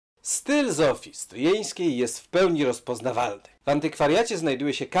Styl Zofii Stryjeńskiej jest w pełni rozpoznawalny. W antykwariacie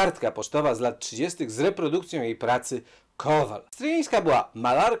znajduje się kartka pocztowa z lat 30. z reprodukcją jej pracy Kowal. Stryjeńska była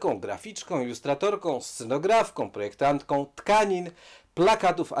malarką, graficzką, ilustratorką, scenografką, projektantką tkanin,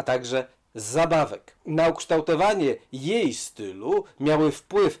 plakatów, a także zabawek. Na ukształtowanie jej stylu miały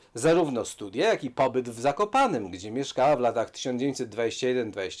wpływ zarówno studia, jak i pobyt w Zakopanem, gdzie mieszkała w latach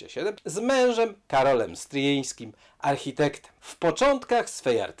 1921-27 z mężem Karolem Stryjeńskim, architektem. W początkach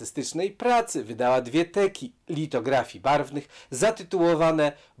swej artystycznej pracy wydała 2 teki litografii barwnych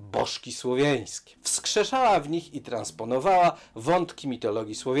zatytułowane Bożki Słowiańskie. Wskrzeszała w nich i transponowała wątki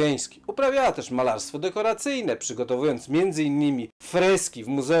mitologii słowiańskiej. Uprawiała też malarstwo dekoracyjne, przygotowując m.in. freski w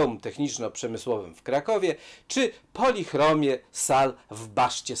Muzeum Techniczno-Przemysłowym w Krakowie czy polichromię sal w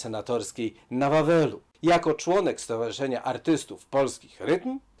Baszcie Senatorskiej na Wawelu. Jako członek Stowarzyszenia Artystów Polskich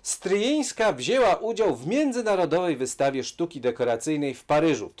Rytm Stryjeńska wzięła udział w międzynarodowej wystawie sztuki dekoracyjnej w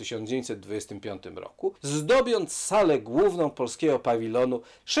Paryżu w 1925 roku, zdobiąc salę główną polskiego pawilonu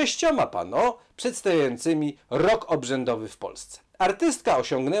 6 panneaux przedstawiającymi rok obrzędowy w Polsce. Artystka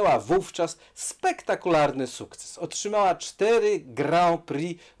osiągnęła wówczas spektakularny sukces. Otrzymała 4 Grand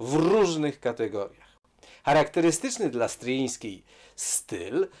Prix w różnych kategoriach. Charakterystyczny dla Stryjeńskiej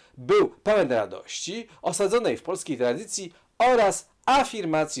styl był pełen radości, osadzonej w polskiej tradycji oraz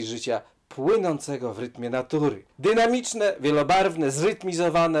afirmacji życia płynącego w rytmie natury. Dynamiczne, wielobarwne,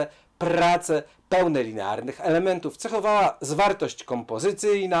 zrytmizowane prace pełne linearnych elementów cechowała zwartość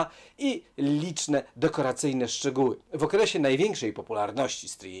kompozycyjna i liczne dekoracyjne szczegóły. W okresie największej popularności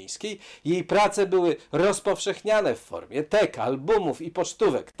Stryjeńskiej jej prace były rozpowszechniane w formie tek, albumów i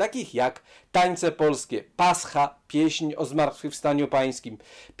pocztówek, takich jak Tańce polskie, Pascha, Pieśń o Zmartwychwstaniu Pańskim,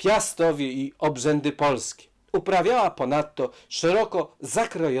 Piastowie i Obrzędy polskie. Uprawiała ponadto szeroko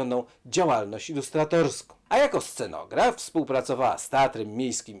zakrojoną działalność ilustratorską. A jako scenograf współpracowała z Teatrem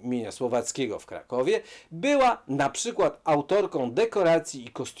Miejskim imienia Słowackiego w Krakowie. Była na przykład autorką dekoracji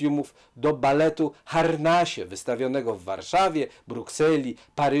i kostiumów do baletu Harnasie wystawionego w Warszawie, Brukseli,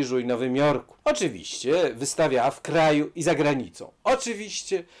 Paryżu i Nowym Jorku. Oczywiście wystawiała w kraju i za granicą.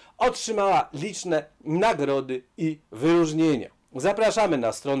 Oczywiście otrzymała liczne nagrody i wyróżnienia. Zapraszamy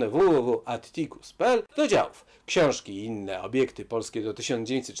na stronę www.atticus.pl do działów Książki i inne obiekty polskie do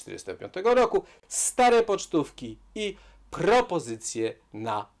 1945 roku, stare pocztówki i propozycje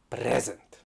na prezent.